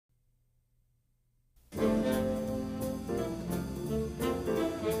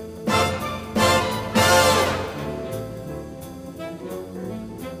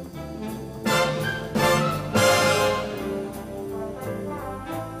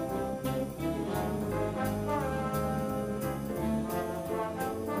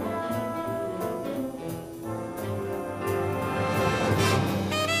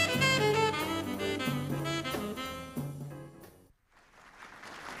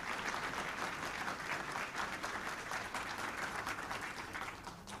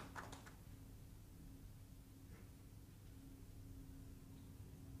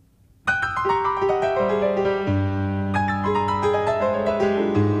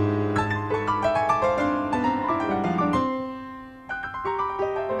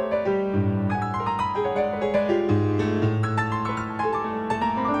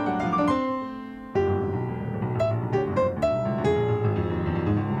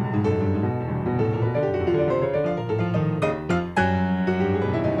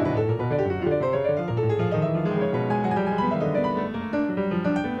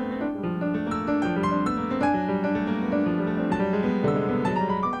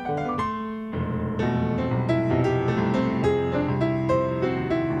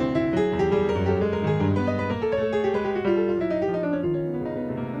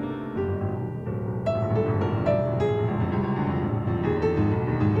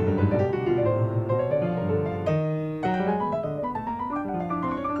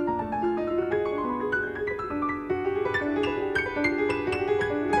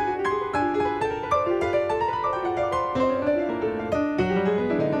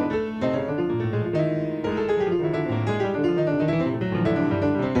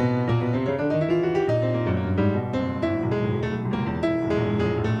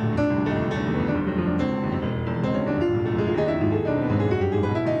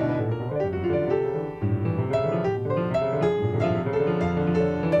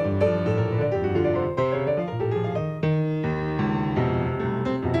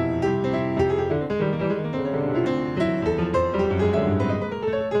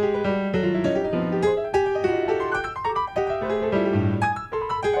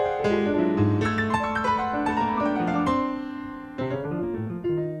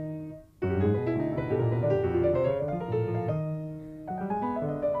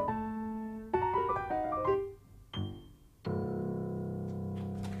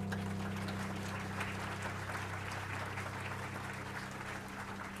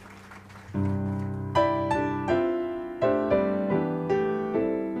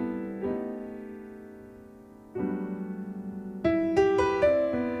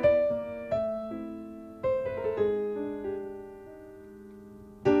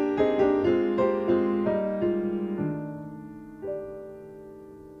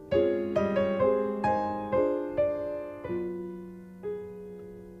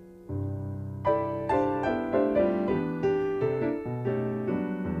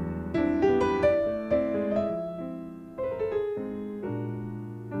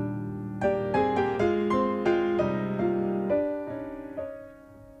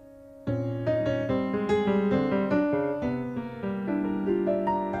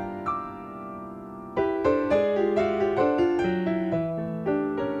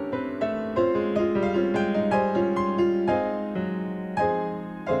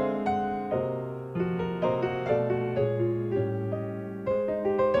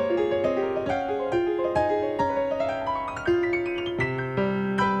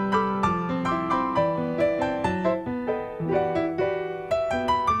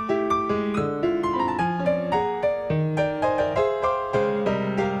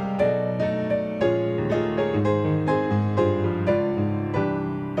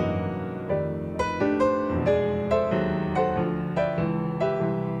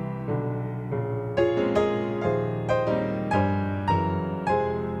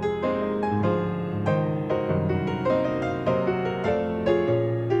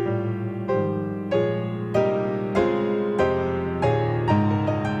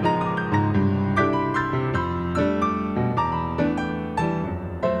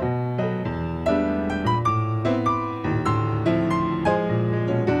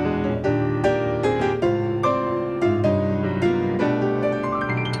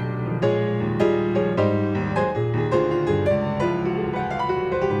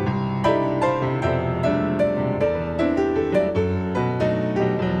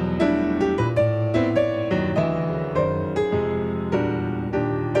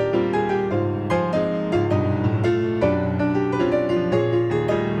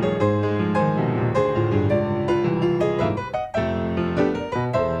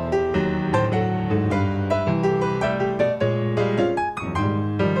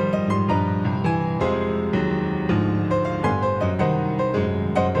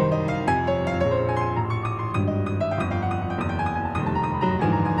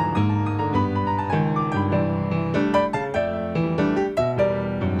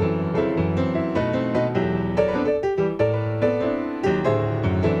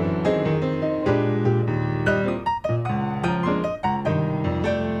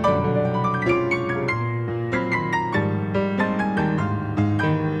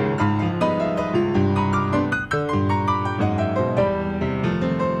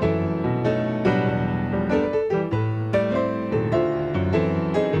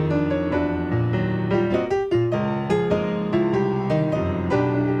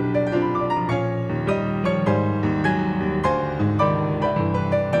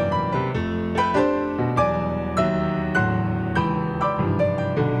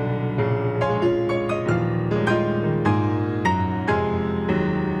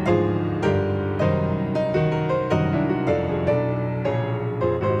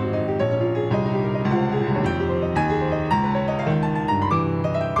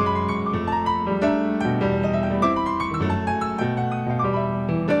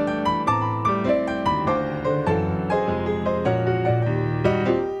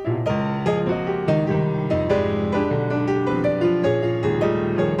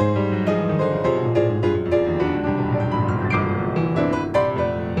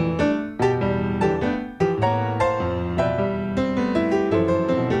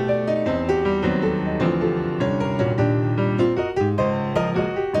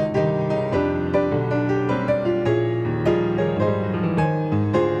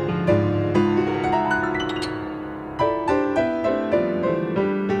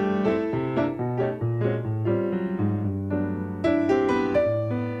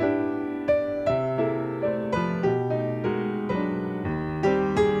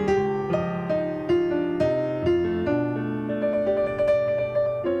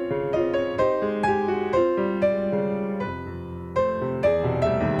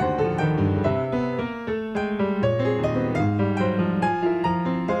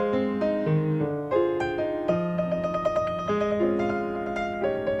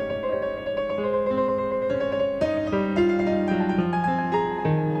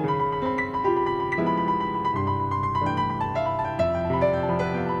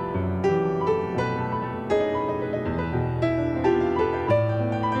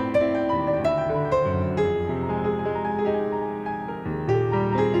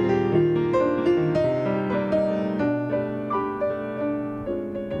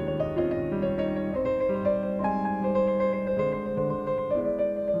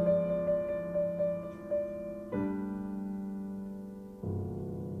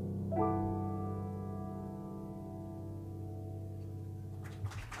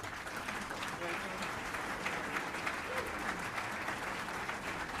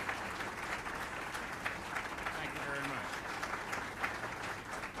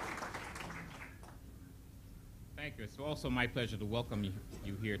also my pleasure to welcome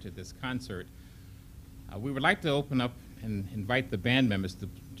you here to this concert. We would like to open up and invite the band members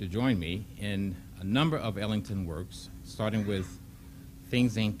to join me in a number of Ellington works, starting with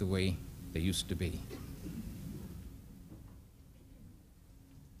Things Ain't the Way They Used to Be.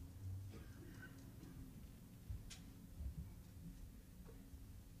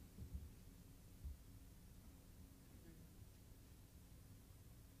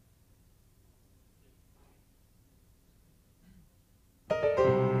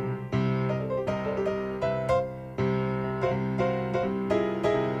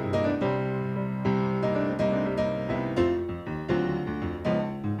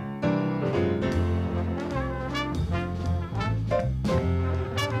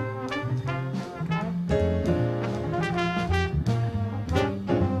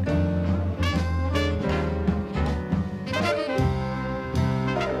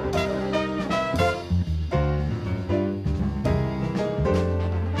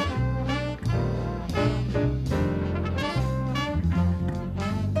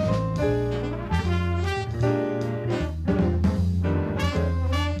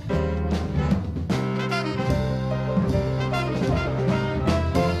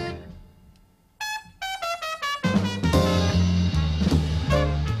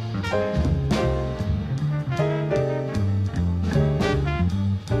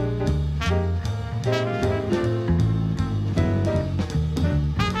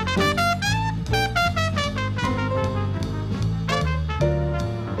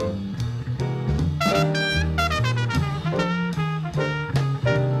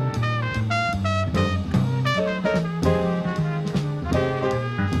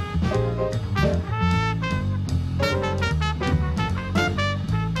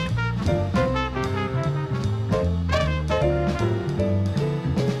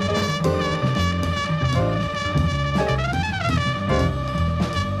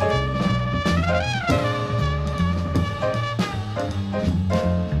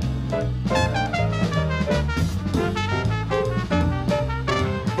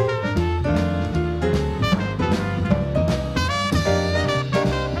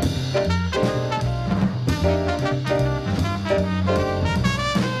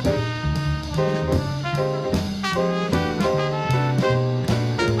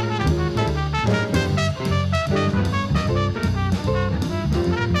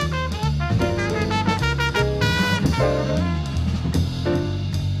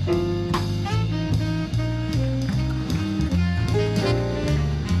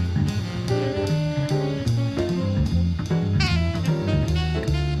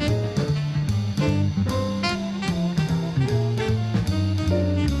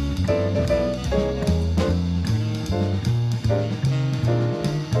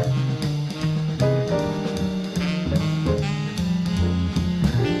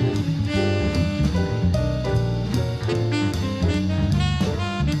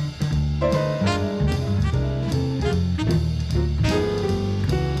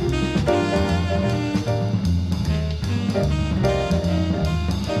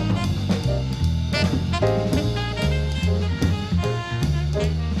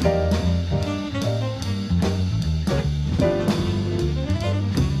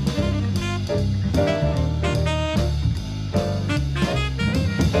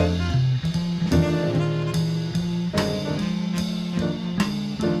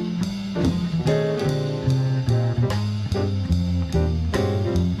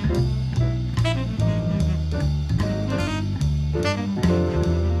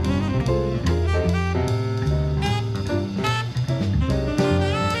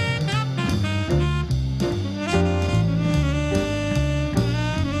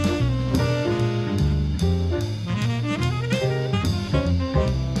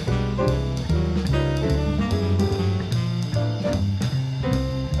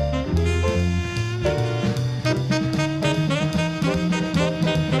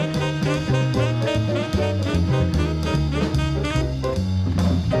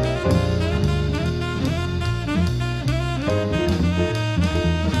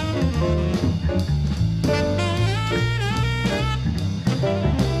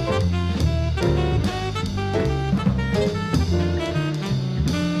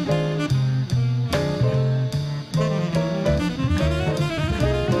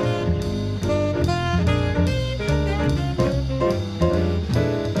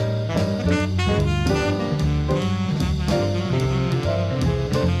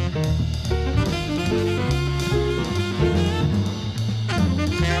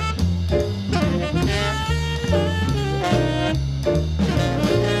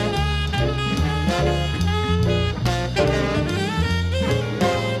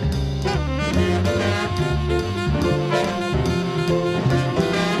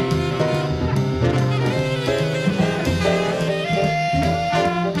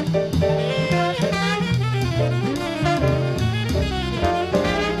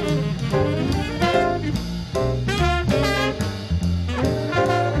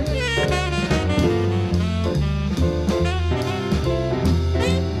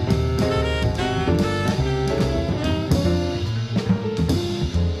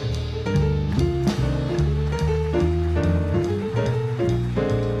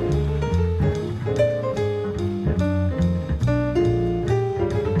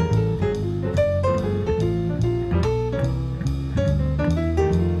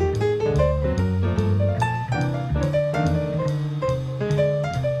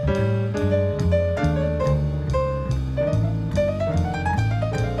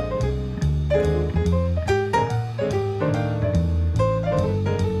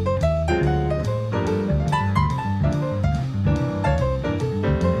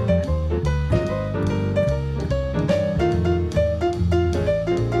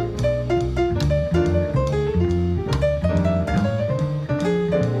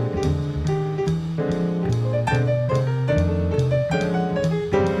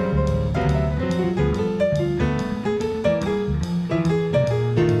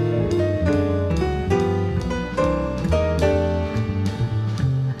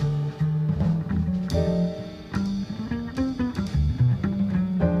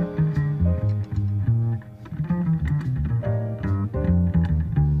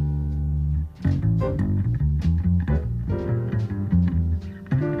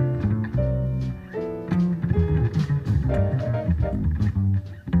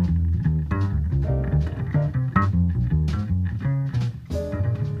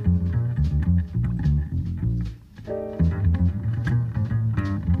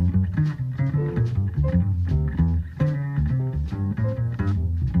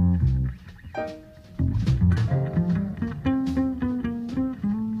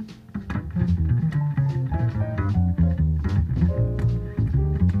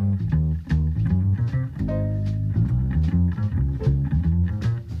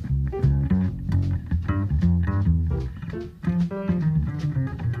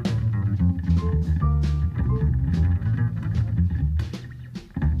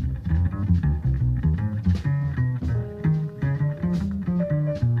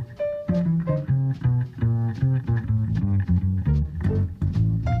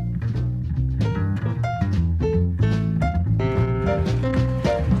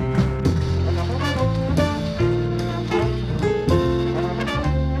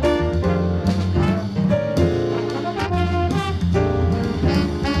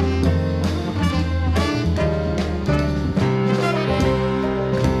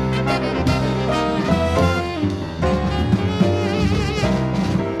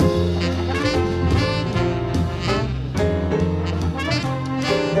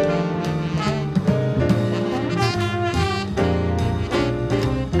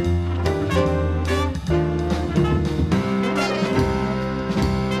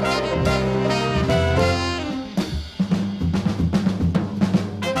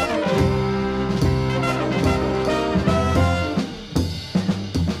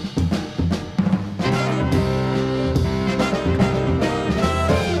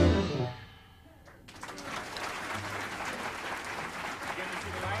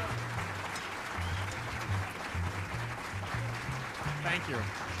 Thank you.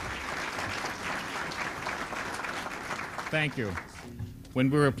 Thank you. When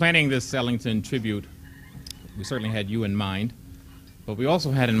we were planning this Ellington tribute, we certainly had you in mind, but we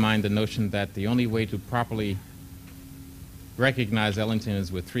also had in mind the notion that the only way to properly recognize Ellington is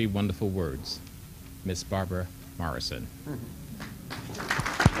with three wonderful words: Miss Barbara Morrison.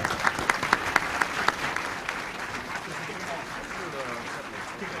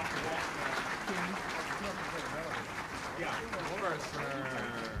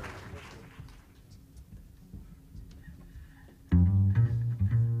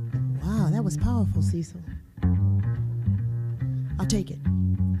 Wow, that was powerful, Cecil. I'll take it.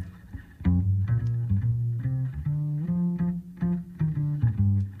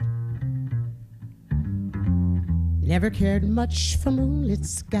 Never cared much for moonlit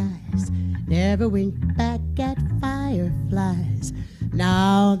skies, never winked back at fireflies.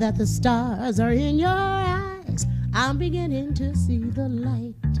 Now that the stars are in your eyes, I'm beginning to see the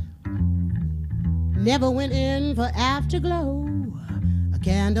light. Never went in for afterglow, a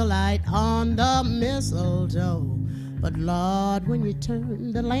candlelight on the mistletoe. But Lord, when you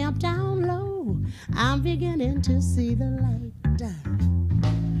turn the lamp down low, I'm beginning to see the light.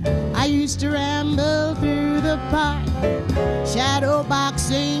 I used to ramble through the park, shadow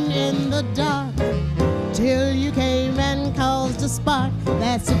boxing in the dark, till you came and caused a spark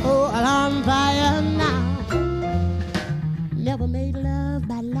that's a full on fire now. Never made love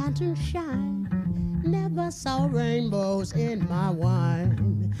by lantern shine, never saw rainbows in my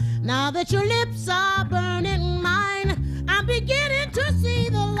wine. Now that your lips are burning mine, I'm beginning to see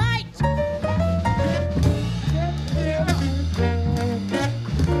the light.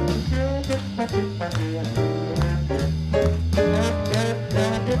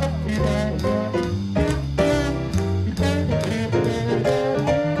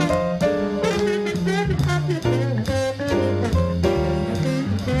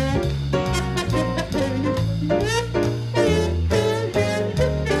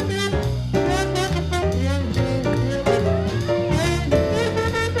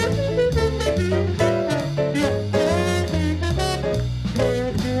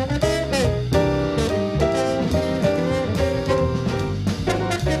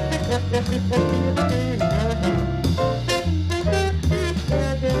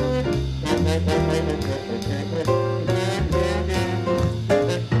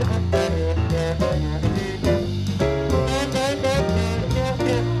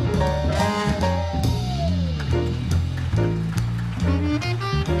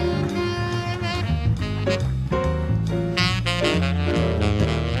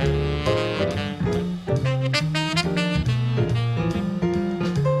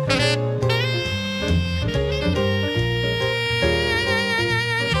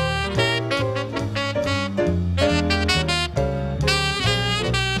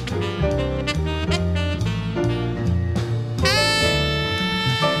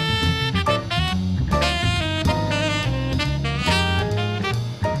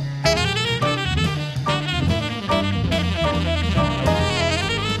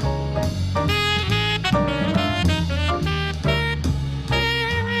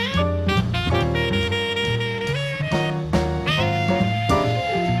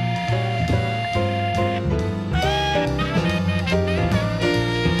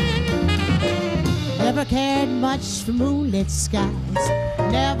 Much for moonlit skies,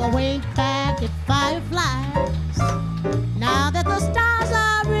 never winked back at fireflies. Now that the stars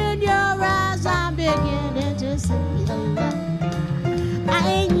are in your eyes, I'm beginning to see the light. I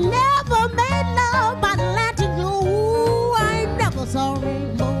ain't never made love by the lantern glow, I ain't never saw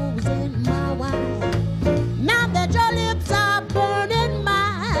rainbows in my wine. Now that your lips are burning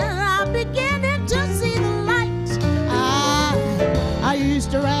mine, I'm beginning to see the light. I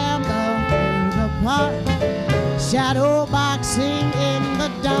used to ramble through the park, shadow boxing in the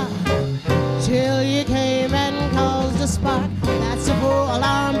dark, till you came and caused a spark that's a full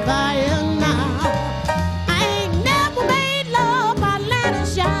alarm fire now. I ain't never made love by lantern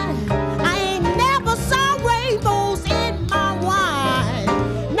shine, I ain't never saw rainbows in my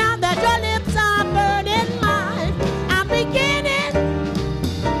wine. Now that your lips are burning mine, I'm beginning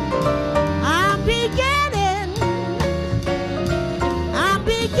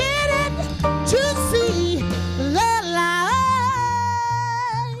to see the light.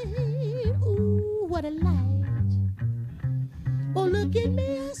 Ooh, what a light. Oh, look at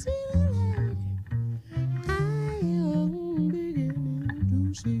me, I see the light. I am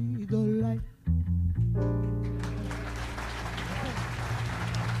beginning to see the light.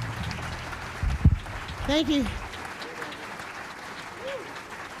 Thank you.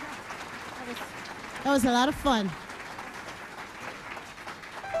 That was a lot of fun.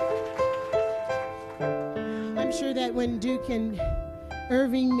 night when Duke and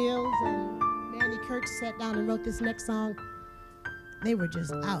Irving Mills and Manny Kirk sat down and wrote this next song, they were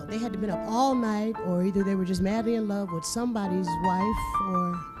just out. They had to been up all night, or either they were just madly in love with somebody's wife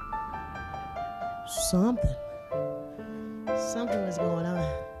or something. Something was going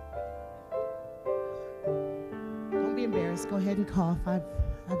on. Don't be embarrassed. Go ahead and cough. I've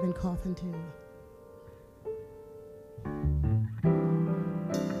been coughing too.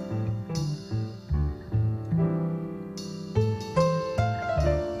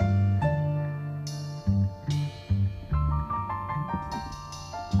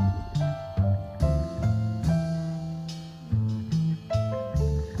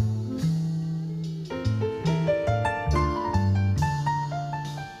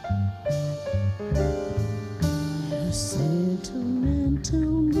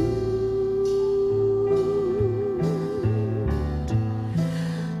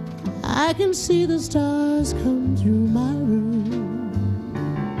 I can see the stars come through my room,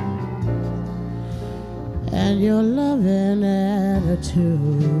 and your loving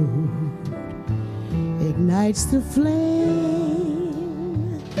attitude ignites the flame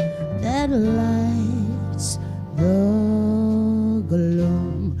that lights the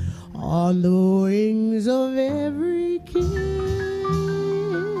gloom on the wings of every kiss.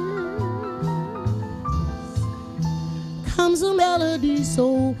 Comes a melody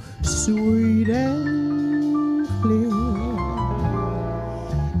so sweet and clear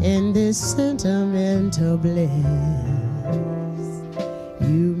in this sentimental bliss.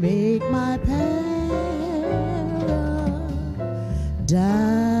 You make my paradise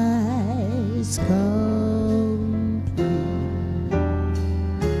complete.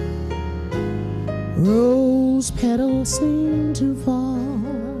 Rose petals seem to fall.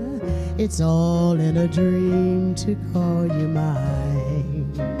 It's all in a dream to call you mine.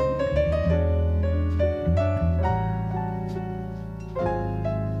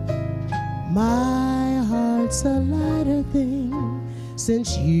 My heart's a lighter thing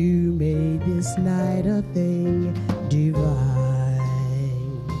since you made this night a thing divine.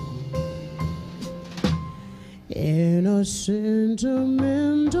 In a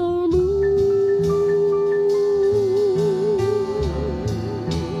sentimental mood,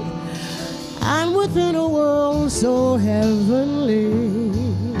 I'm within a world so heavenly,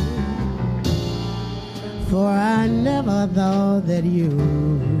 for I never thought that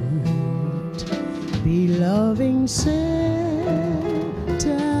you'd be loving sentimentally.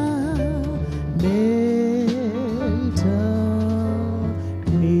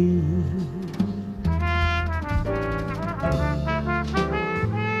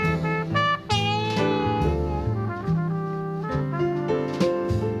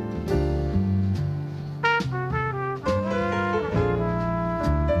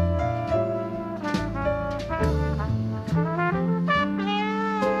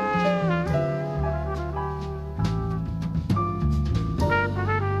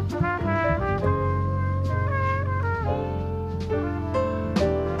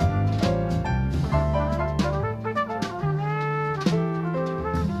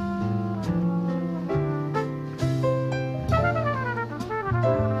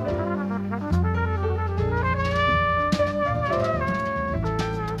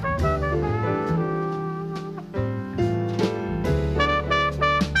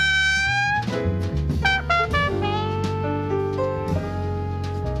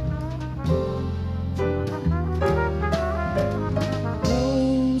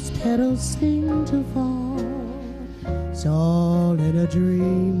 Petals seem to fall. It's all in a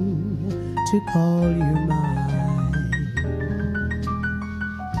dream to call you mine.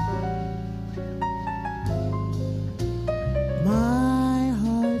 My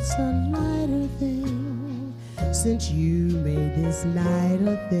heart's a lighter thing since you made this night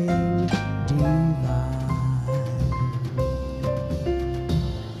a thing divine.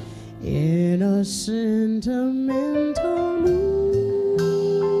 In a sentimental mood,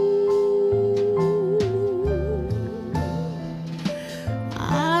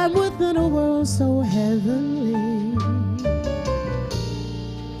 in a world so heavenly,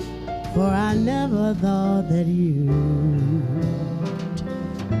 for I never thought that you'd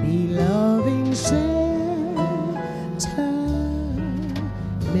be loving sentimental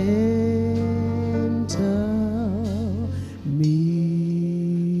me.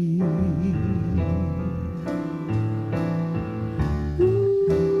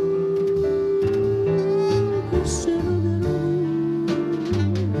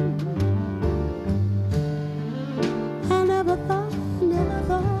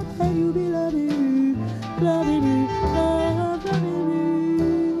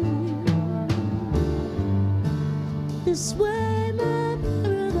 this way, my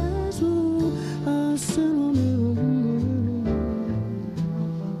paradise will settle me.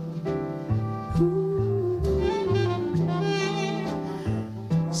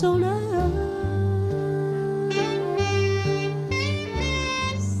 So now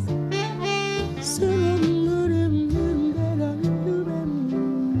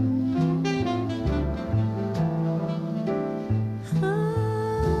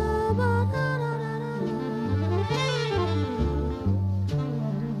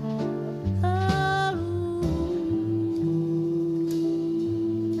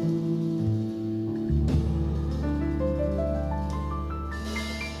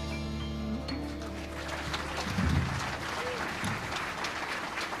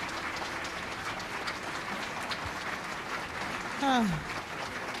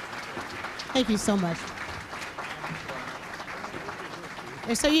thank you so much.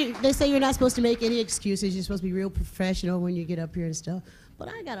 They say you're not supposed to make any excuses. You're supposed to be real professional when you get up here and stuff. But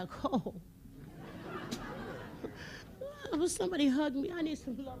I got a cold. Will somebody hug me? I need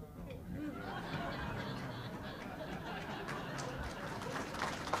some love.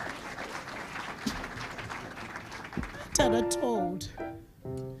 I told.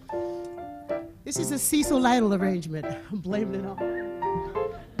 This is a Cecil Lytle arrangement. I'm blaming it all.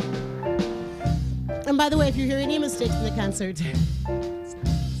 And by the way, if you hear any mistakes in the concert,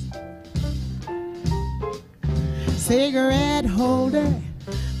 cigarette holder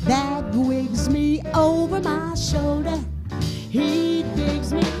that wigs me over my shoulder. He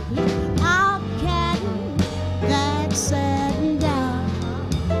digs me out, catting that satin down.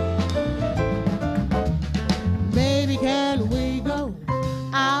 Baby, can we go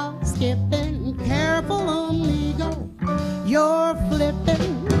out skipping? Careful on me go. You're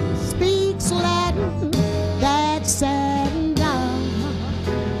flipping, speaks Latin, that's satin down.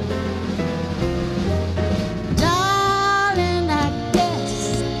 Darling, I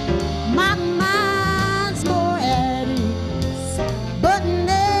guess my mind's more at ease, but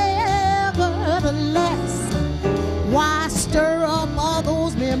nevertheless, why stir up all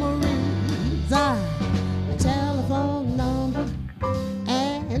those memories? A telephone number,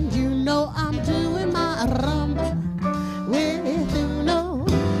 and you know I'm doing my rumba with you know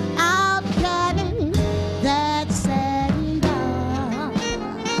out cutting that satin down.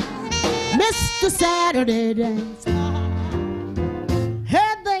 Mr. Saturday Dance,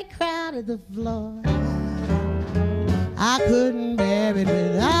 heard they crowded the floor. I couldn't bear it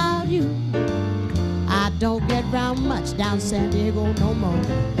without you. I don't get round much down San Diego no more.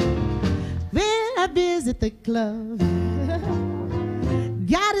 When I visit the club,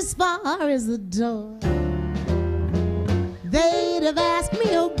 got as far as the door, they'd have asked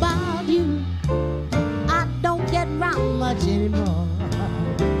me about you. I don't get round much anymore.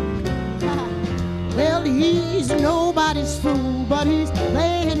 Well, he's nobody's fool, but he's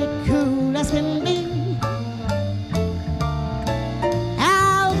playing it cool as can be.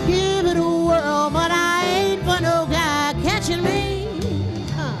 I'll give it a whirl, but I ain't for no guy catching me.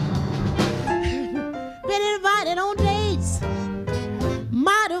 Been invited on dates,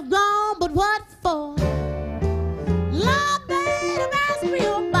 might have gone, but what for? Lord, babe, ask me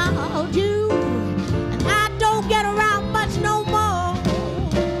about you, and I don't get around much no more.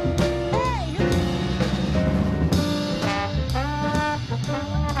 Hey.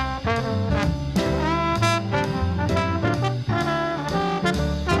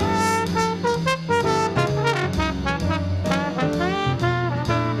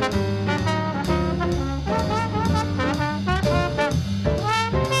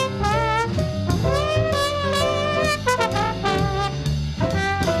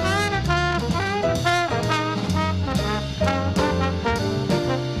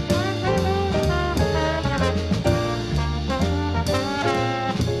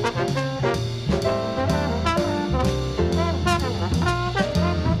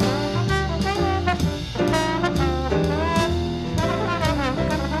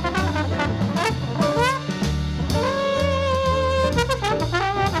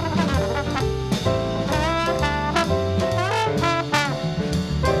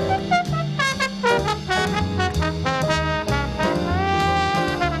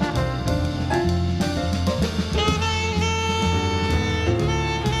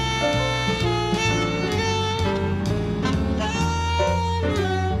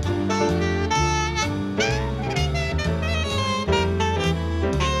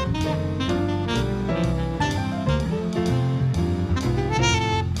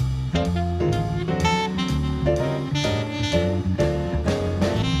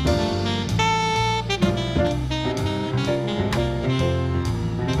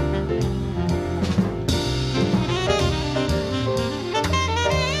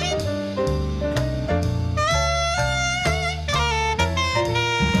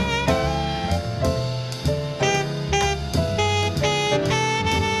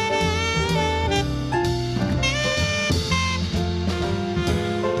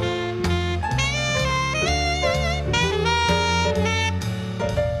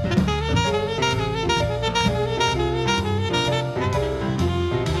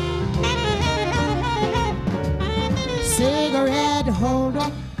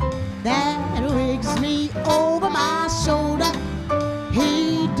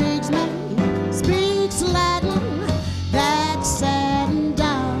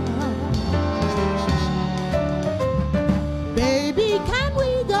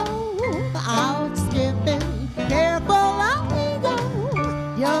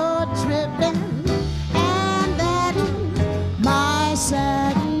 road tripping, and that my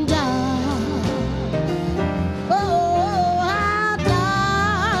sad and dark. Oh,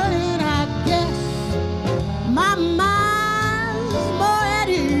 darling, I guess my mind's more at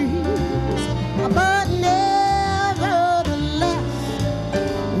ease, but nevertheless,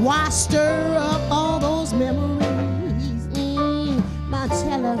 why stir up all those memories? My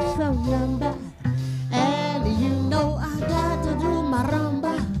telephone number, and you know I got to do my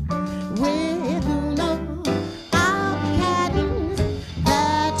rumba with you know I'm catting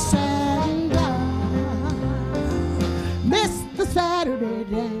that sad and missed the Saturday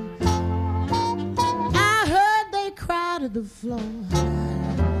dance. I heard they crowded the floor.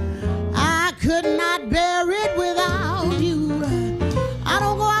 I could not bear it without you. I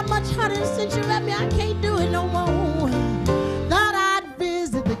don't go out much hunting since you left me. I can't do it no more. Thought I'd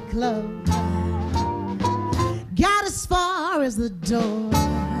visit the club, got as far as the door.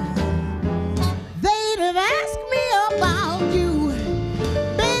 They'd have asked me about you.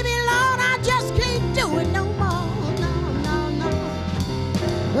 Baby Lord, I just can't do it no more. No, no, no.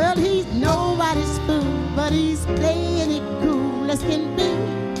 Well, he's nobody's fool, but he's playing it cool as can be.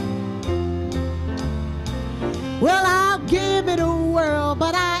 Well, I'll give it a whirl,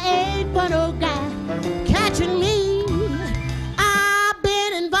 but I ain't for no guy catching me. I've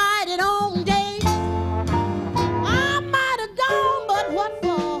been invited on dates. I might have gone, but what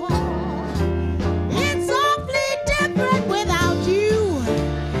for? It's awfully different without you,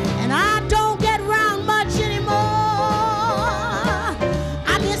 and I don't get round much anymore.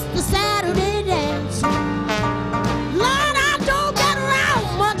 I miss the Saturday dance. Lord, I don't get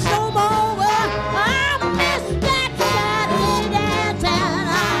around much no more. I miss that Saturday dance, and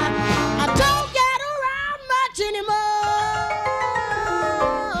I don't get around much anymore.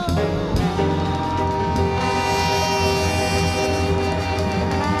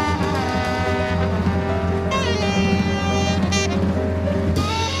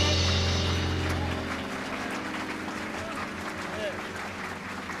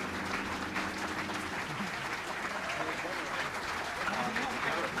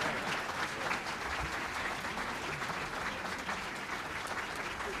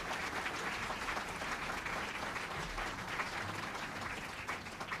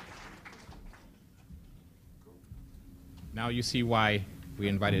 Now you see why we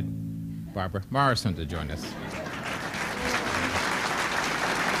invited Barbara Morrison to join us.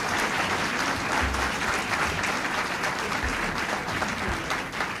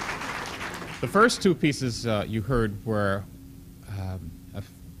 The first two pieces you heard were a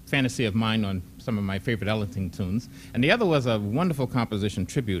fantasy of mine on some of my favorite Ellington tunes, and the other was a wonderful composition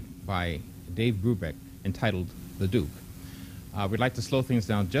tribute by Dave Brubeck entitled The Duke. We'd like to slow things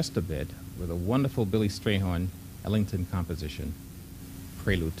down just a bit with a wonderful Billy Strayhorn Ellington composition,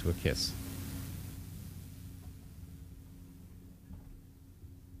 Prelude to a Kiss.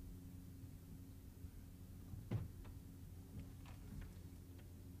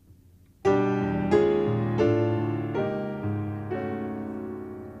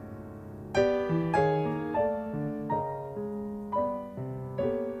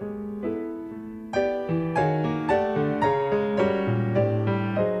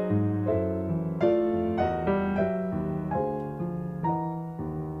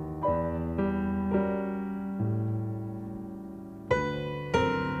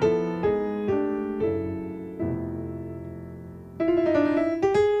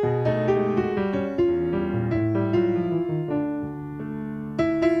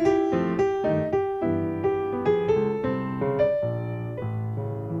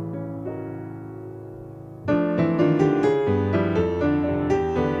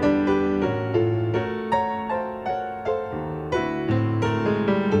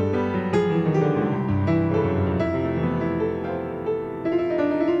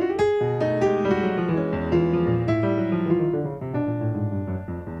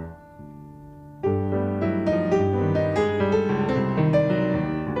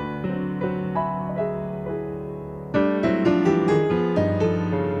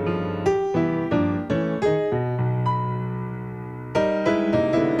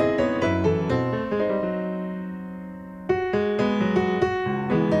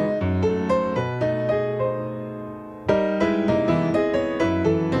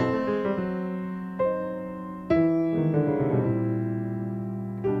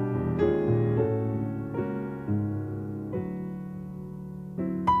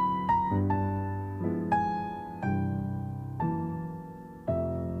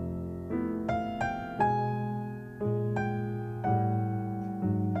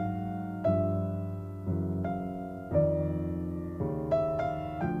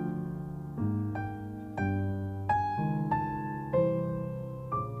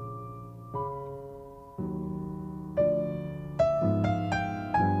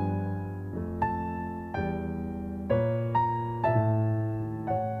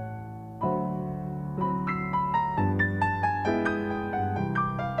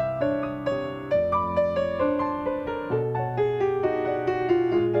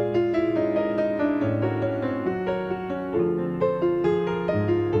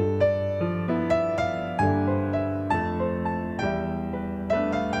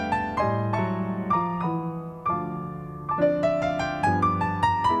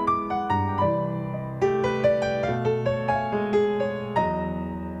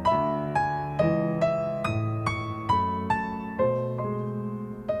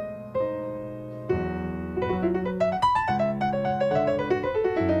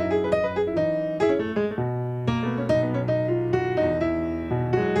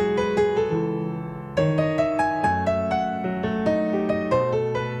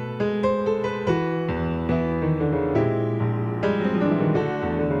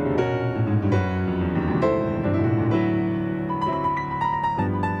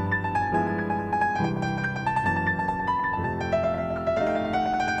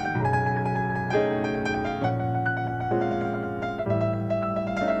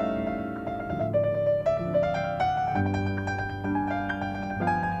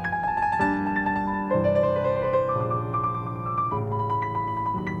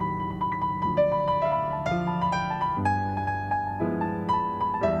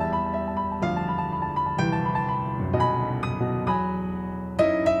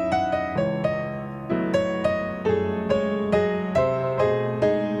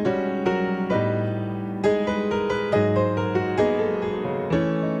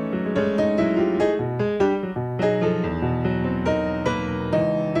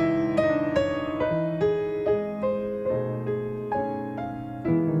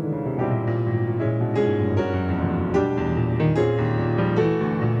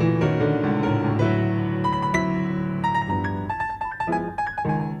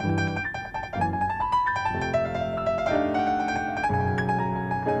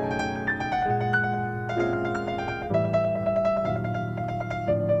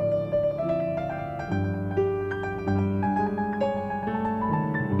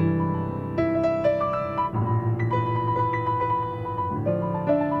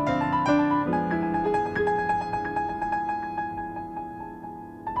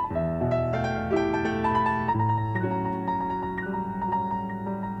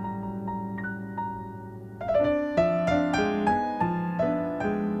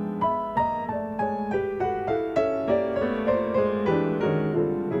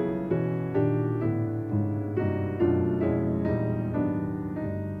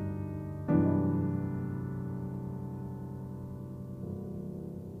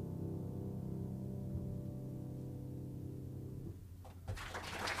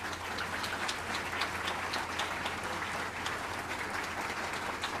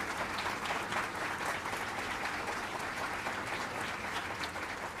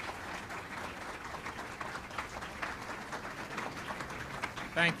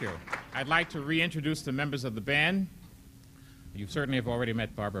 Thank you. I'd like to reintroduce the members of the band. You certainly have already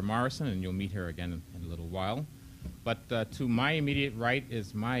met Barbara Morrison, and you'll meet her again in a little while. But to my immediate right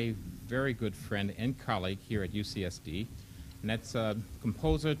is my very good friend and colleague here at UCSD, and that's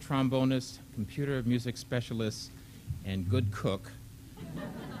composer, trombonist, computer music specialist, and good cook,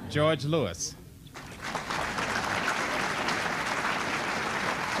 George Lewis.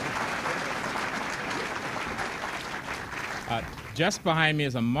 Just behind me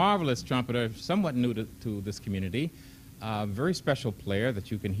is a marvelous trumpeter, somewhat new to this community, a very special player that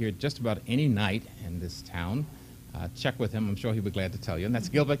you can hear just about any night in this town. Check with him, I'm sure he'll be glad to tell you, and that's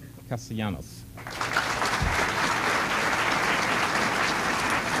Gilbert Castellanos.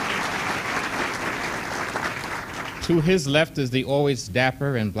 To his left is the always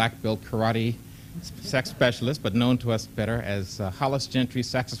dapper and black-belt karate sax specialist, but known to us better as Hollis Gentry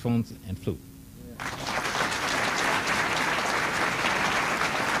saxophones and flute.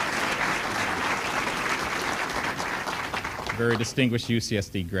 Very distinguished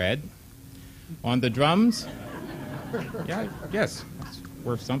UCSD grad. On the drums, yes, it's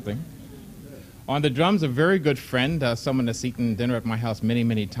worth something. On the drums, a very good friend, someone that's eaten dinner at my house many,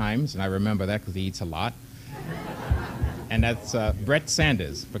 many times, and I remember that because he eats a lot. And that's Brett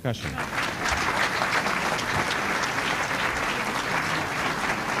Sanders, percussion.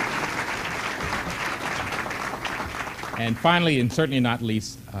 And finally, and certainly not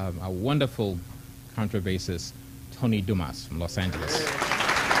least, a wonderful contrabassist, Tony Dumas from Los Angeles.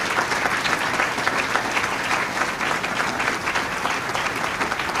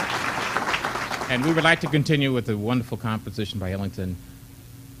 And we would like to continue with a wonderful composition by Ellington,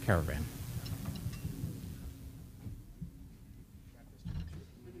 Caravan.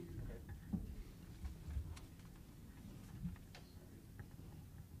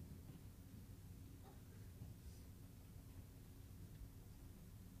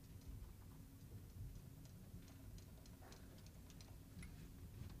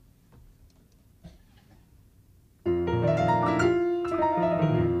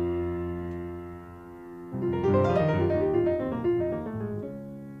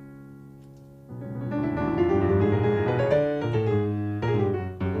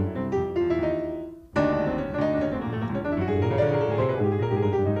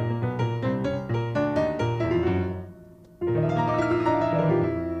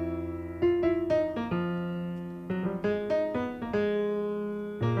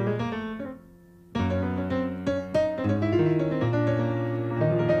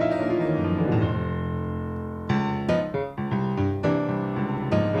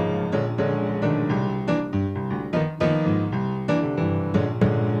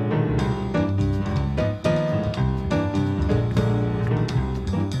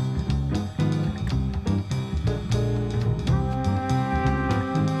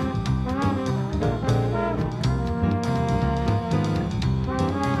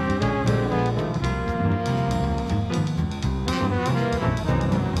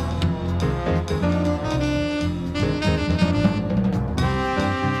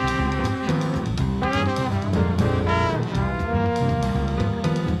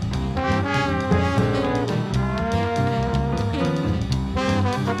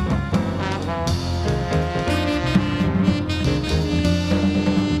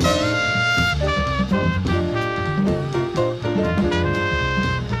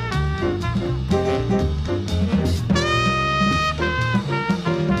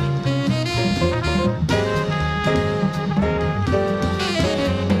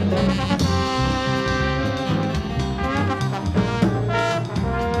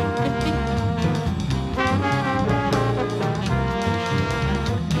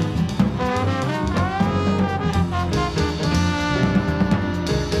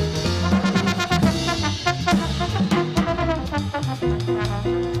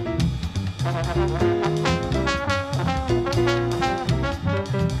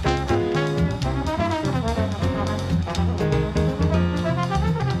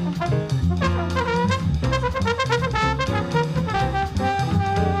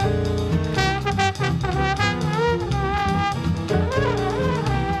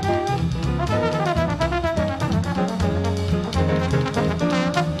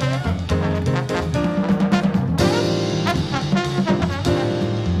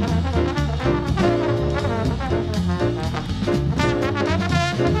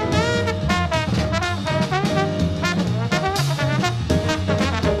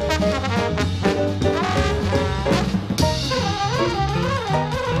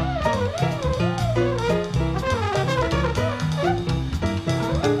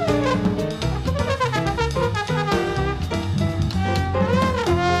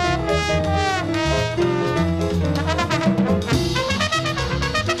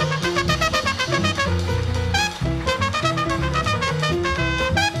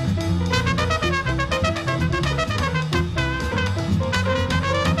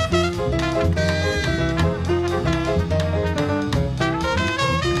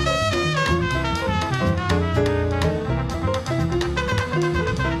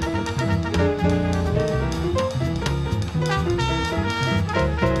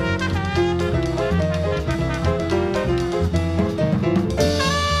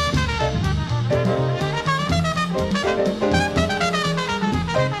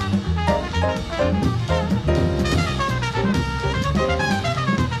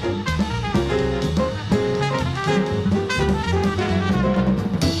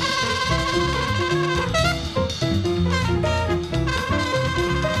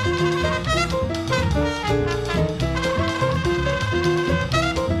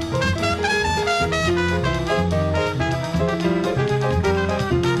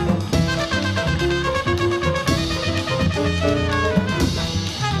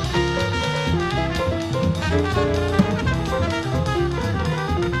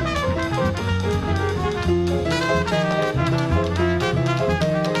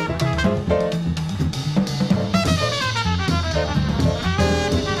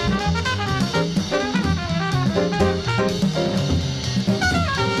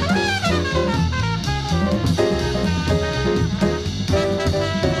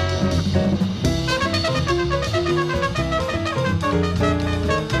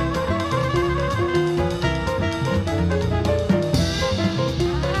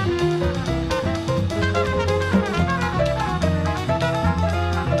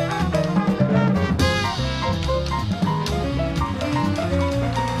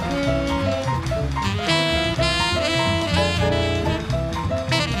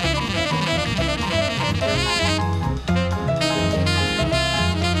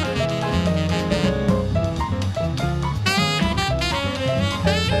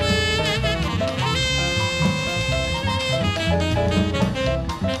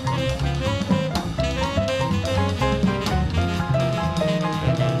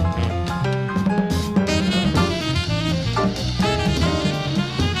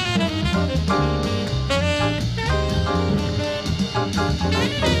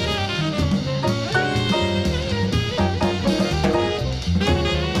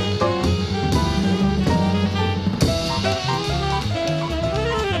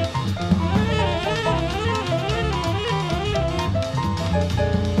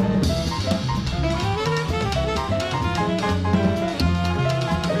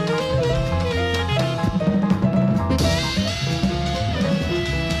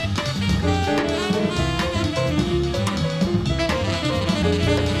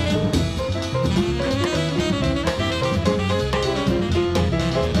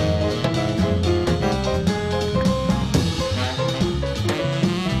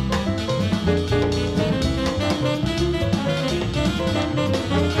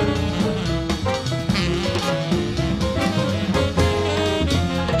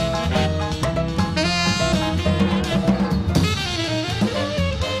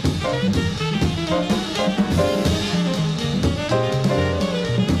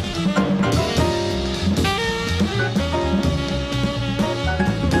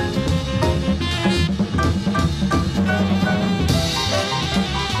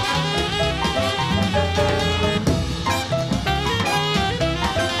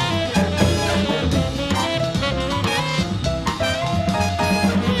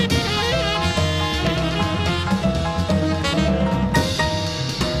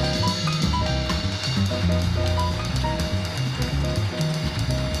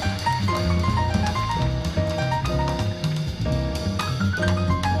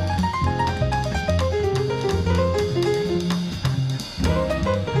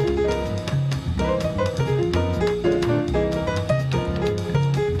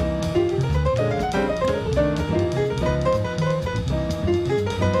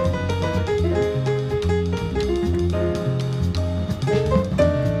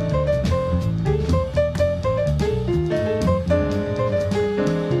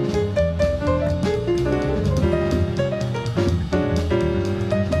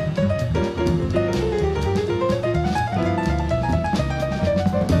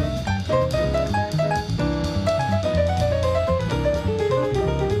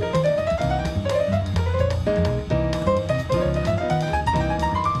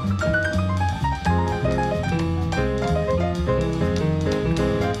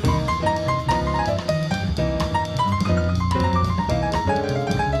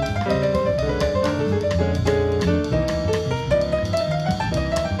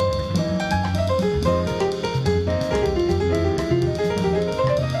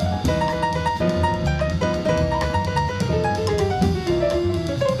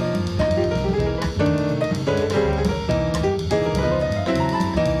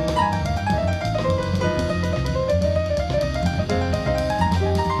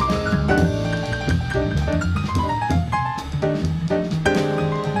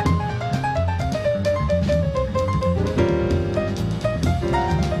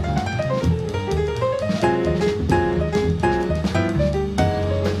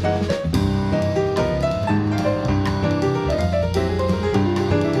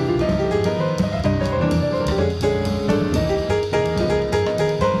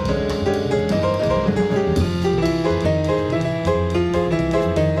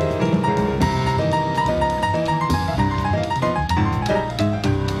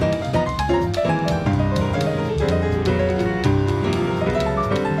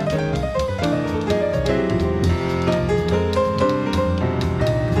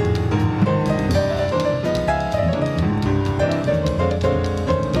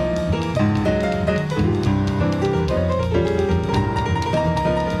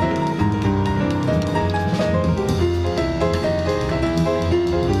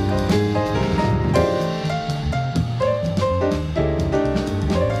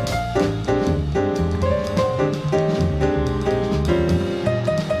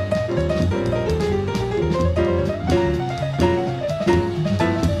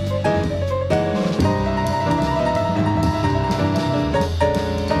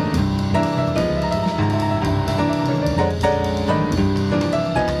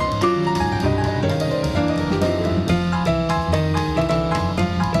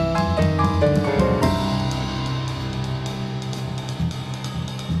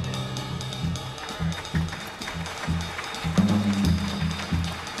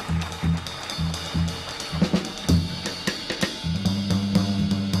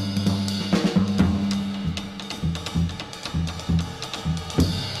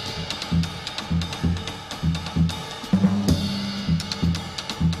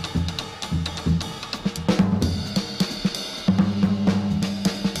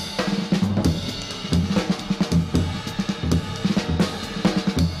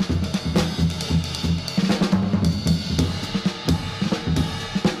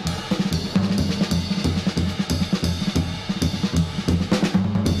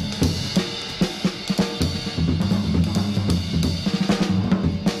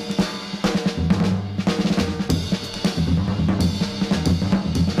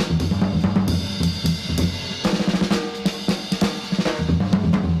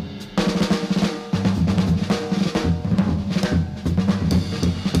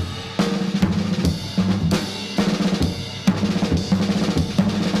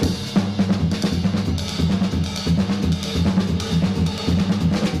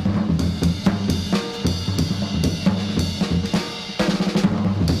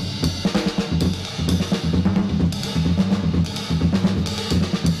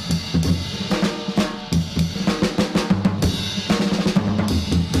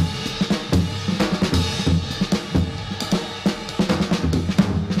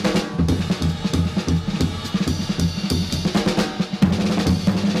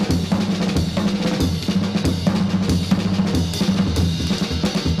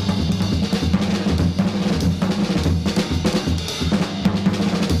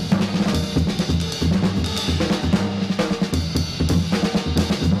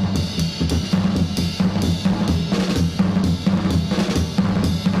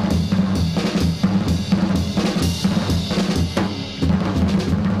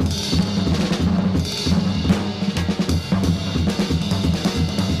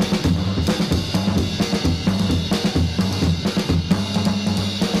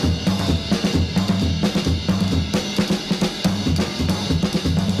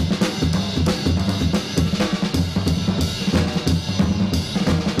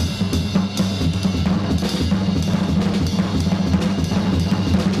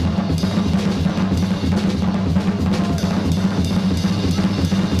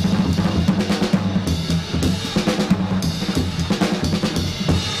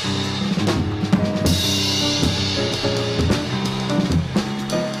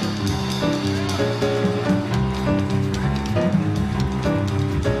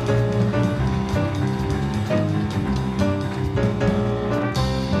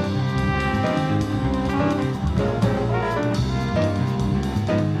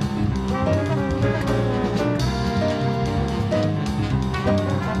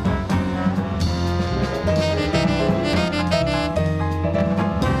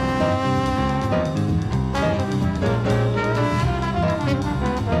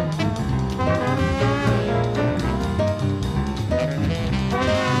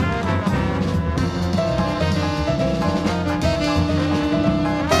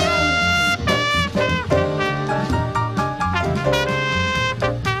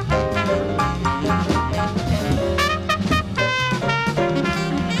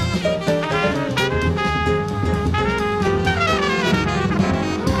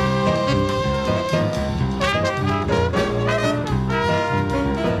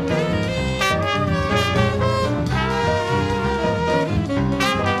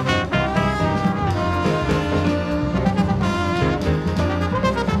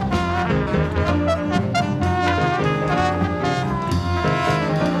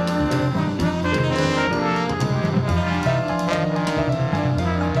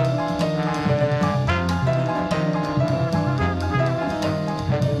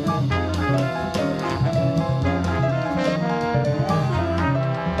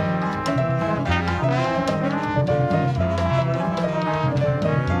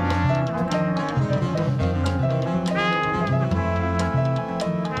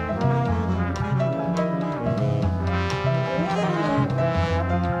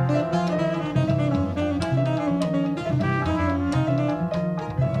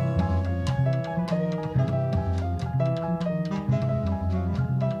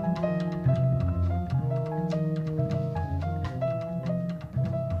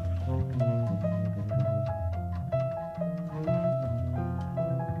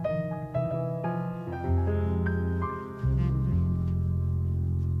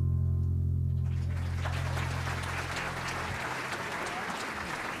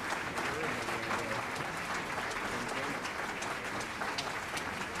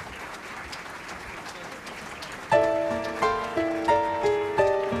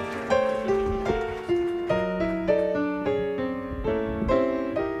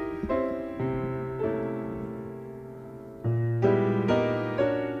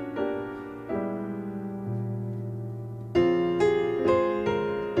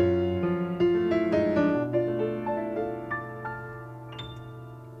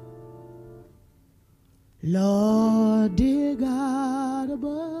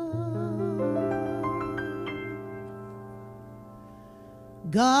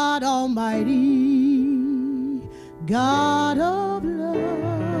 God Almighty, God of love,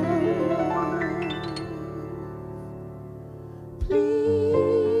 please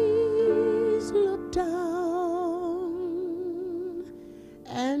look down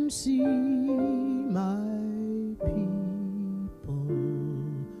and see my people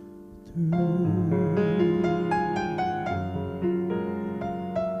through.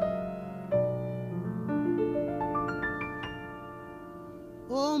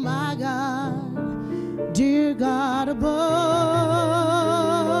 Oh my God, dear God above,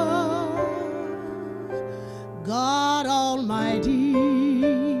 God Almighty,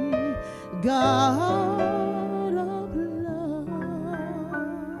 God of love,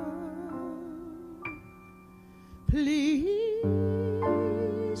 please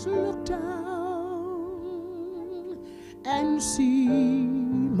look down and see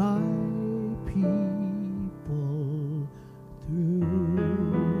my people through.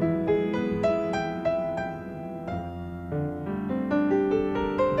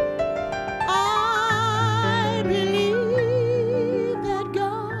 I believe that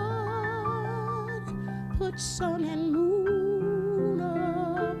God put sun and moon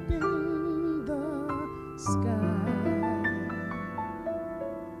up in the sky.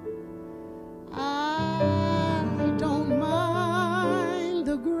 I don't mind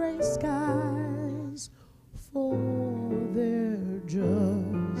the gray skies, for they're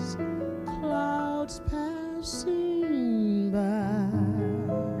just clouds passing by.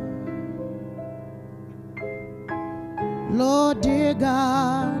 Lord, dear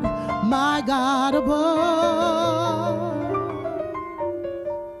God, my God above,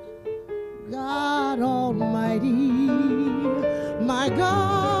 God Almighty, my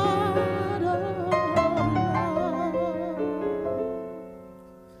God of love,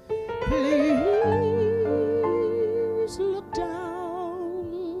 please look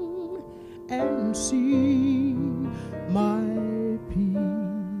down and see my people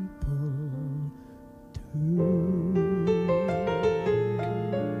through.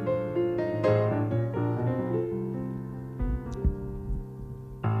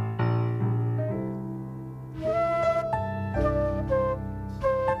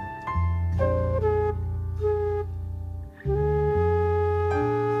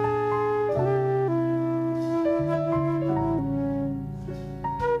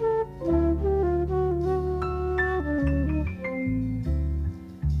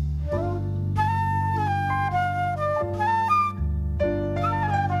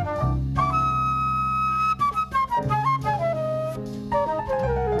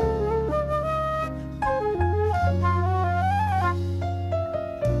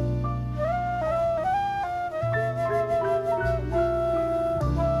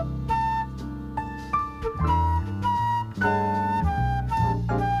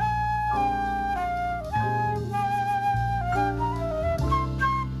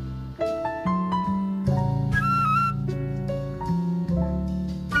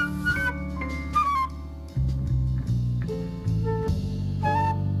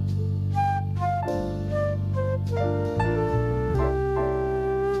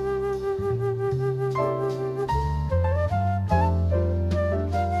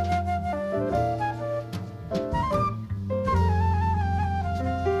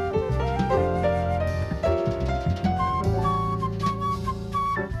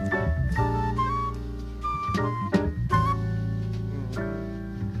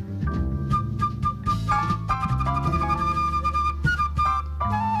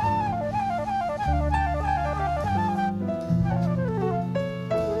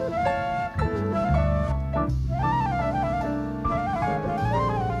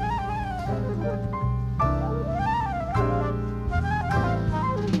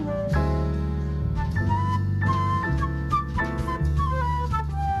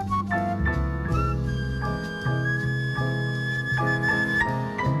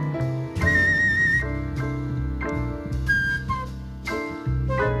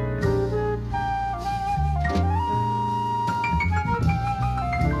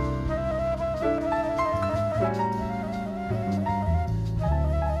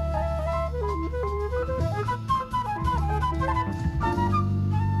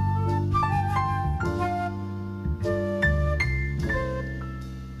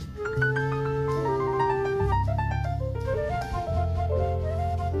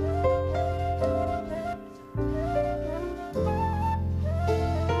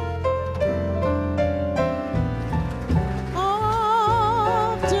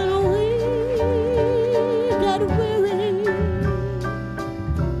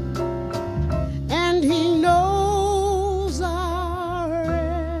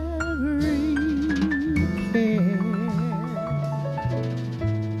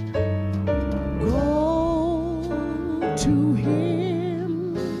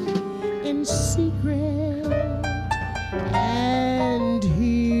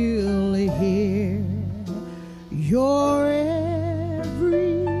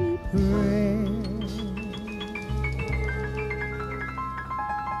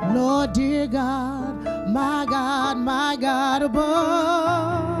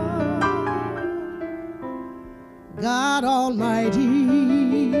 God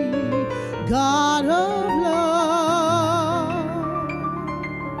Almighty, God of love,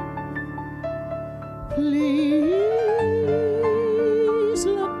 please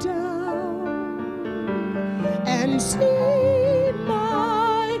look down and see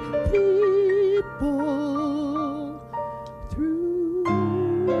my people through.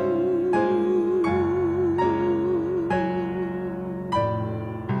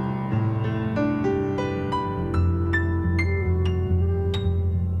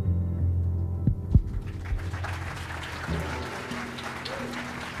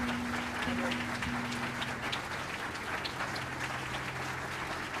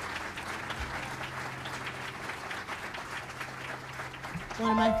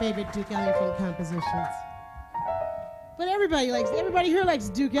 One of my favorite Duke Ellington compositions. But everybody here likes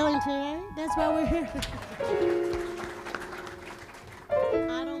Duke Ellington, right? That's why we're here.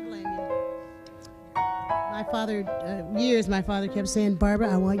 I don't blame you. My father, my father kept saying, Barbara,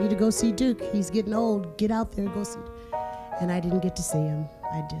 I want you to go see Duke. He's getting old. Get out there, go see Duke. And I didn't get to see him.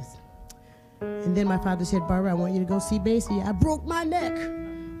 I just. And then my father said, Barbara, I want you to go see Basie. I broke my neck.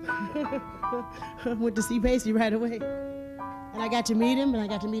 I went to see Basie right away. And I got to meet him, and I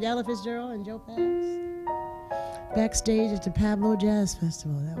got to meet Ella Fitzgerald and Joe Pax backstage at the Pablo Jazz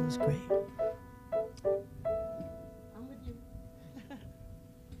Festival. That was great. I'm with you.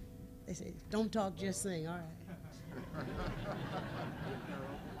 They say, don't talk, just sing. All right.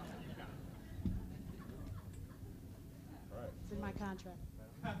 It's in my contract.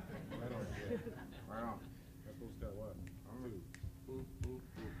 Right on. That's supposed to what? I'm rude.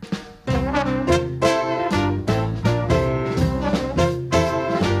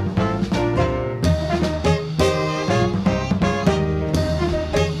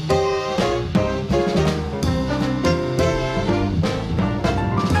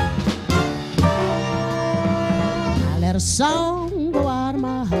 A song go out of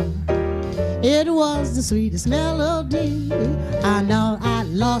my heart. It was the sweetest melody. I know I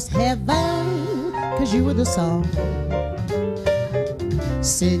lost heaven, 'cause you were the song.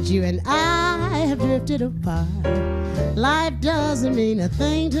 Since you and I have drifted apart, life doesn't mean a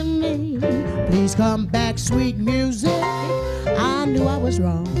thing to me. Please come back, sweet music. I knew I was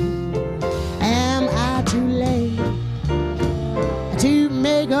wrong. Am I too late to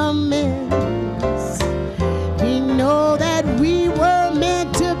make amends? We know that we were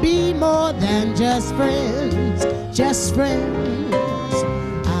meant to be more than just friends, just friends.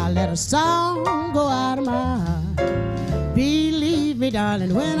 I let a song go out of my heart. Believe me,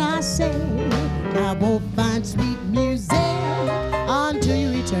 darling, when I say I won't find sweet music until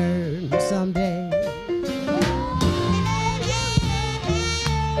you return someday.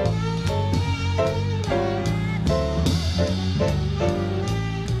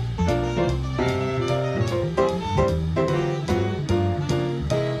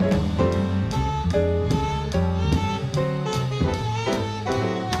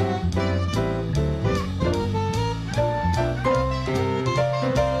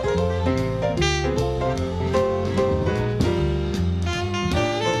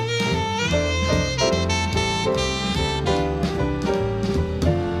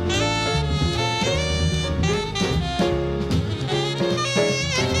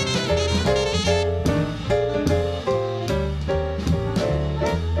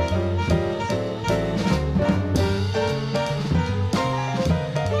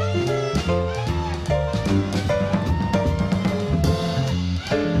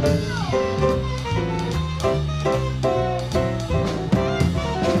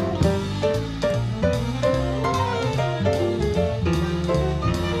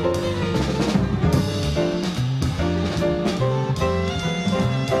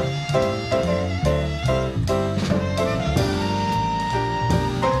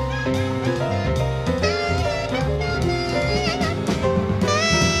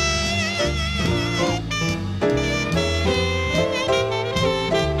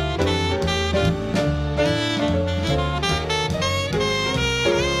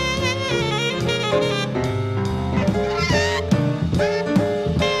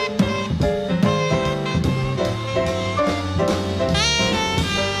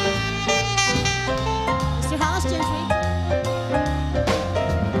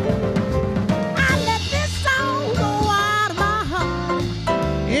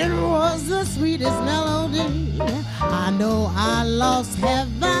 sweetest melody. I know I lost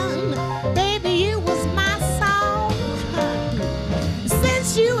heaven, baby, you was my song.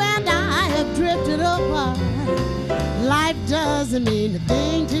 Since you and I have drifted apart, life doesn't mean a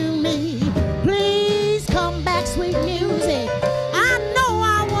thing to me. Please come back, sweet music. I know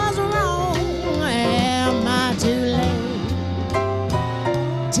I was wrong. Am I too late?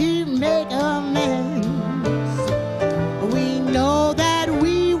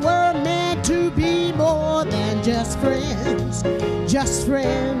 just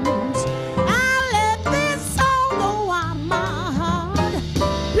friends. I let this song go out my heart.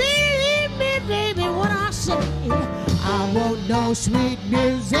 Believe me, baby, when I say I want no sweet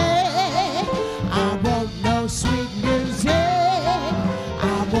music. I want no sweet music.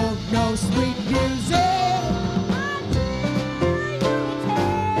 I want no sweet music.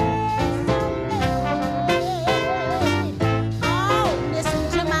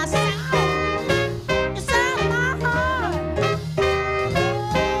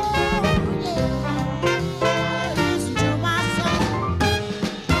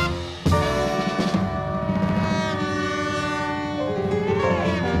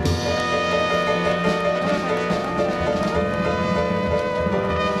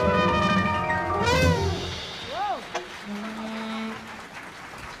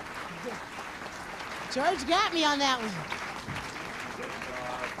 George got me on that one.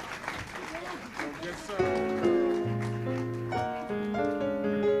 Yes, sir.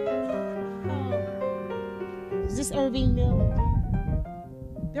 Is this Irving Mill?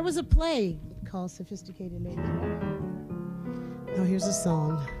 There was a play called Sophisticated Lady. Now here's a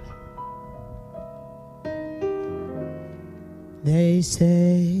song. They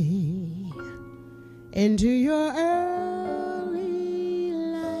say into your early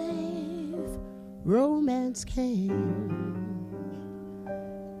life romance came,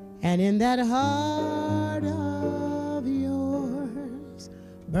 and in that heart of yours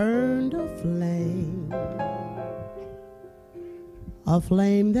burned a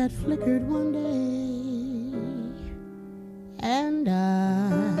flame that flickered one day, and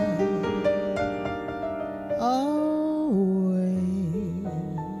died away.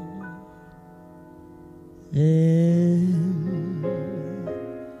 Then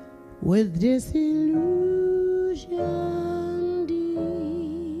with disillusion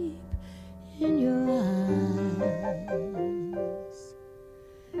deep in your eyes,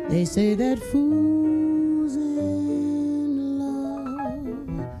 they say that fools in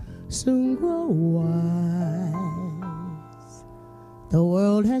love soon grow wise. The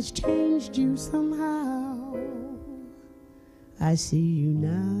world has changed you somehow. I see you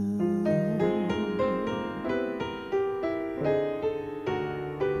now.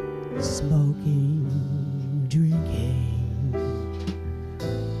 Smoking, drinking,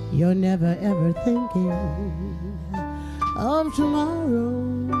 you're never ever thinking of tomorrow.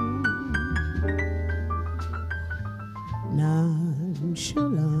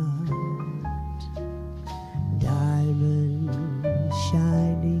 Nonchalant, diamond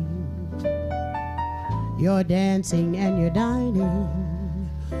shining, you're dancing and you're dining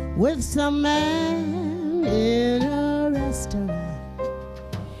with some man in a restaurant.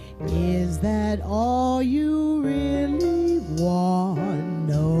 Is that all you really want?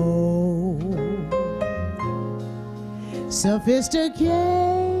 No.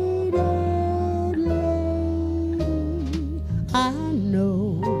 Sophisticated lady, I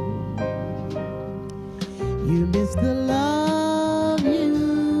know you miss the love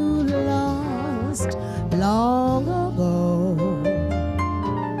you lost long ago.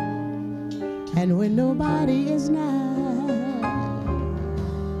 And when nobody is nice,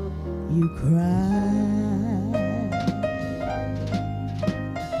 you cry.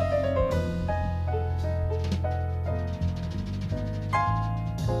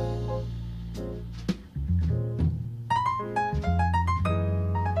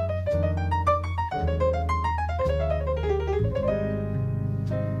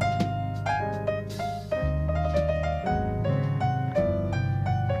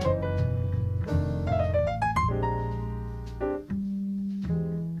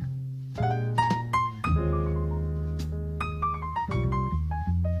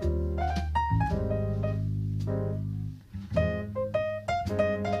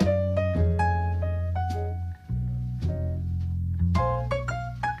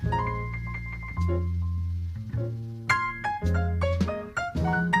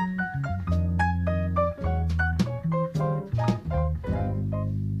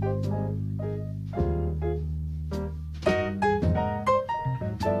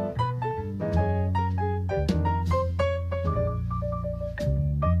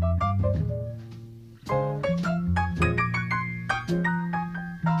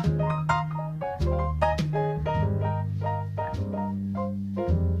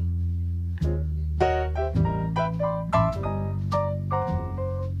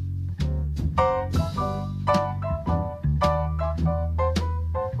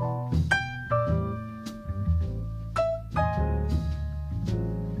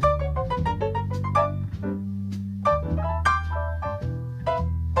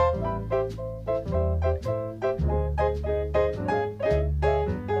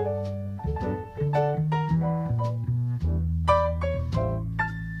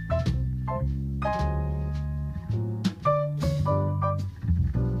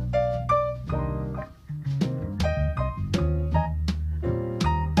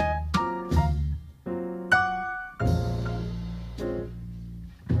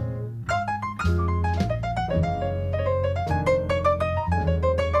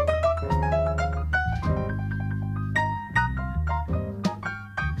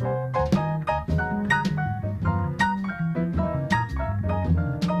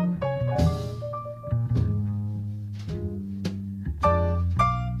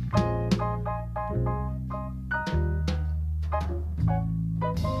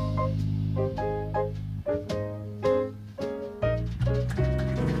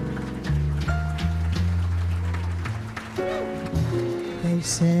 They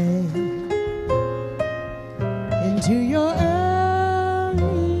say into your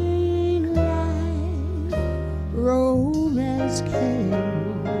early life romance came,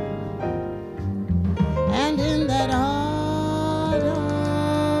 and in that heart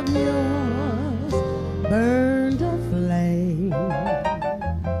of yours burned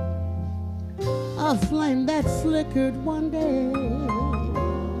a flame that flickered one day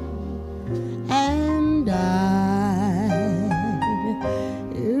and died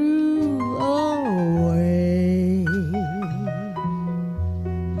away.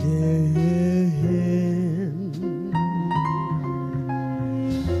 Then,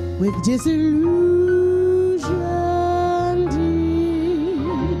 with disillusion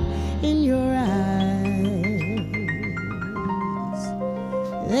deep in your eyes,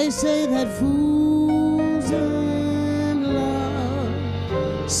 they say that fools in love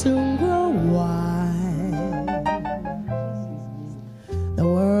soon grow wise. The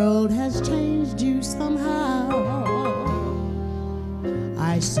world has changed you somehow.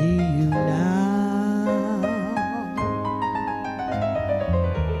 I see you now.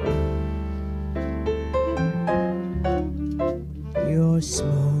 You're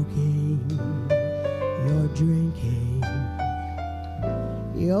smoking, you're drinking,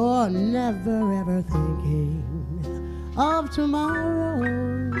 you're never ever thinking of tomorrow.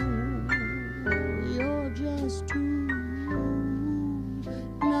 You're just too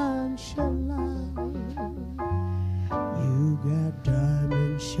nonchalant. You got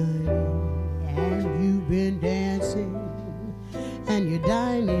diamonds shining, and you've been dancing, and you're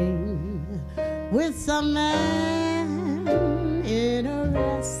dining with some man in a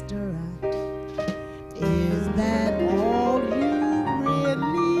restaurant. Is that all you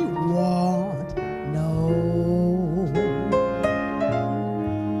really want? No.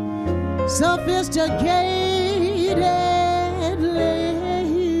 Sophisticated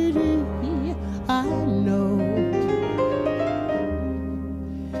lady, I know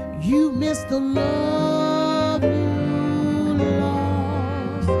you missed the love you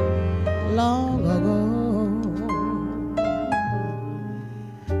lost long ago.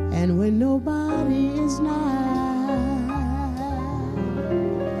 And when nobody is nigh,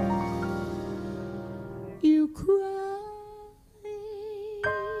 you cry.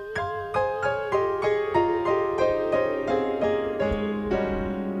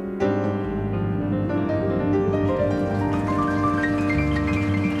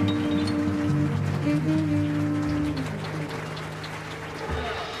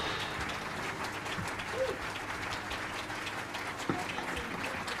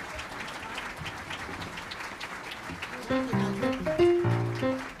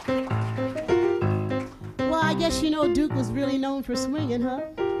 Well, I guess you know Duke was really known for swinging, huh?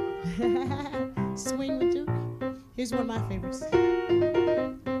 Swing with Duke. Here's one of my favorites.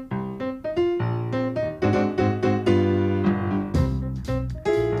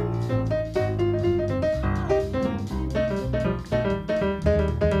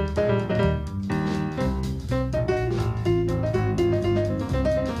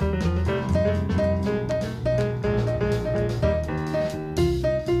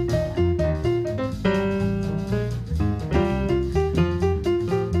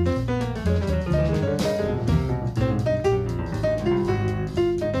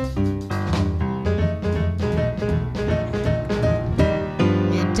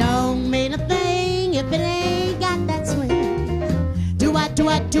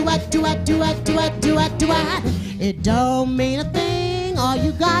 It don't mean a thing, all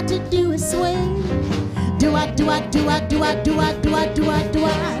you got to do is swing. Do I.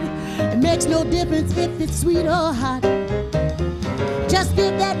 It makes no difference if it's sweet or hot. Just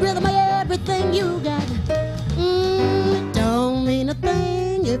give that rhythm everything you got. It don't mean a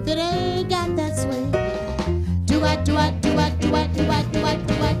thing if it ain't got that swing. Do I. It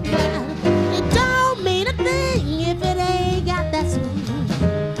don't mean a thing if it ain't got that swing.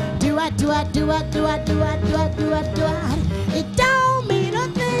 Do I. It don't mean a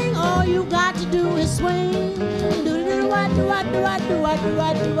thing, all you got to do is swing.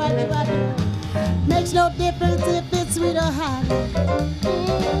 Makes no difference if it's sweet or hot.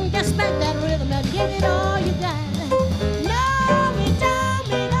 Just smack that rhythm and give it all you got. No, it don't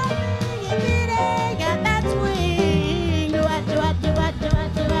mean a thing if it ain't got that swing. Do I.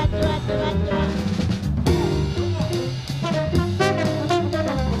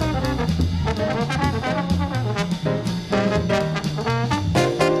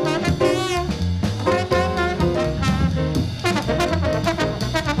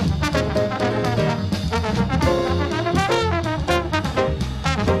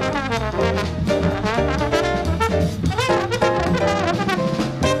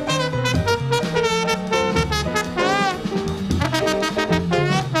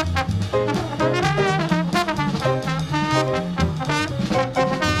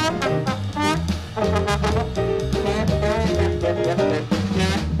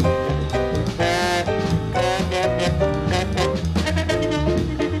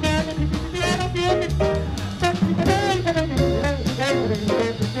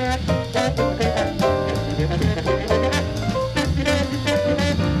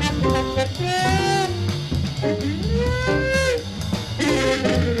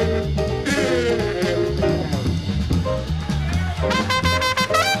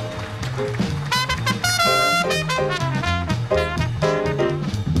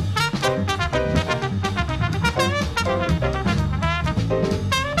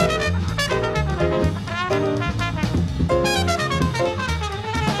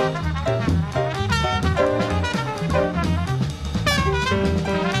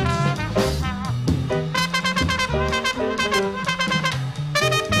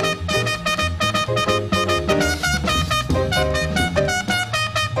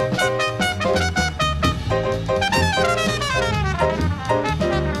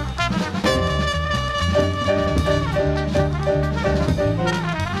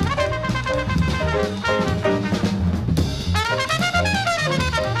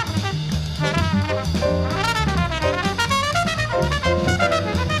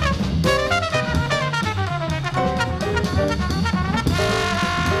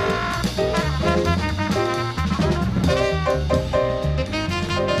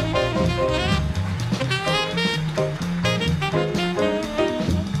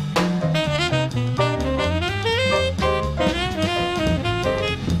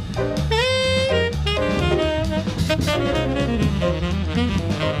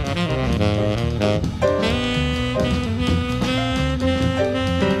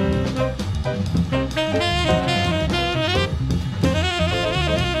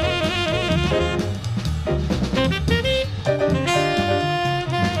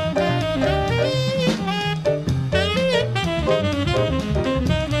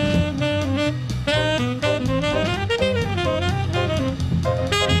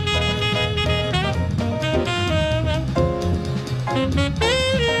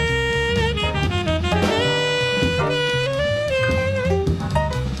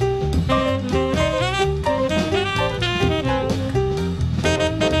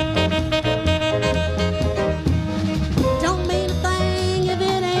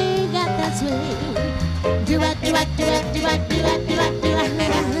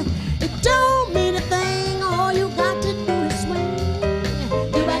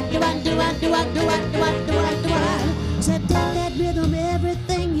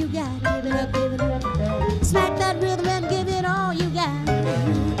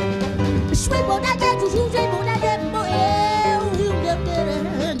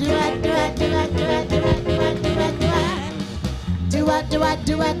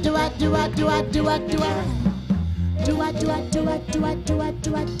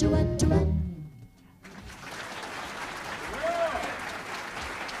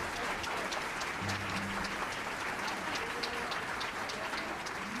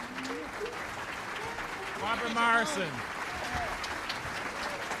 Barbara Morrison.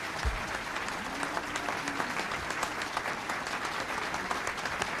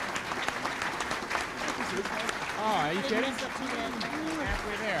 Oh, are you kidding?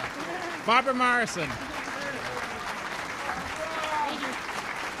 Halfway there. Barbara Morrison.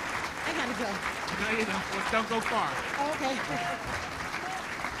 I gotta go. No, you don't. Just don't go far. Oh, okay.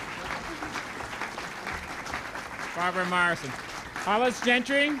 Barbara Morrison. Hollis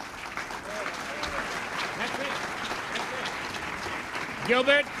Gentry. That's it.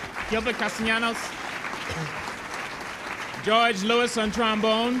 Gilbert Castellanos. George Lewis on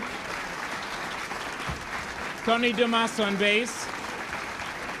trombone. Tony Dumas on bass.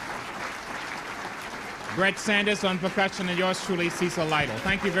 Brett Sanders on percussion, and yours truly, Cecil Lytle.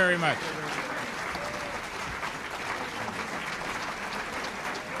 Thank you very much.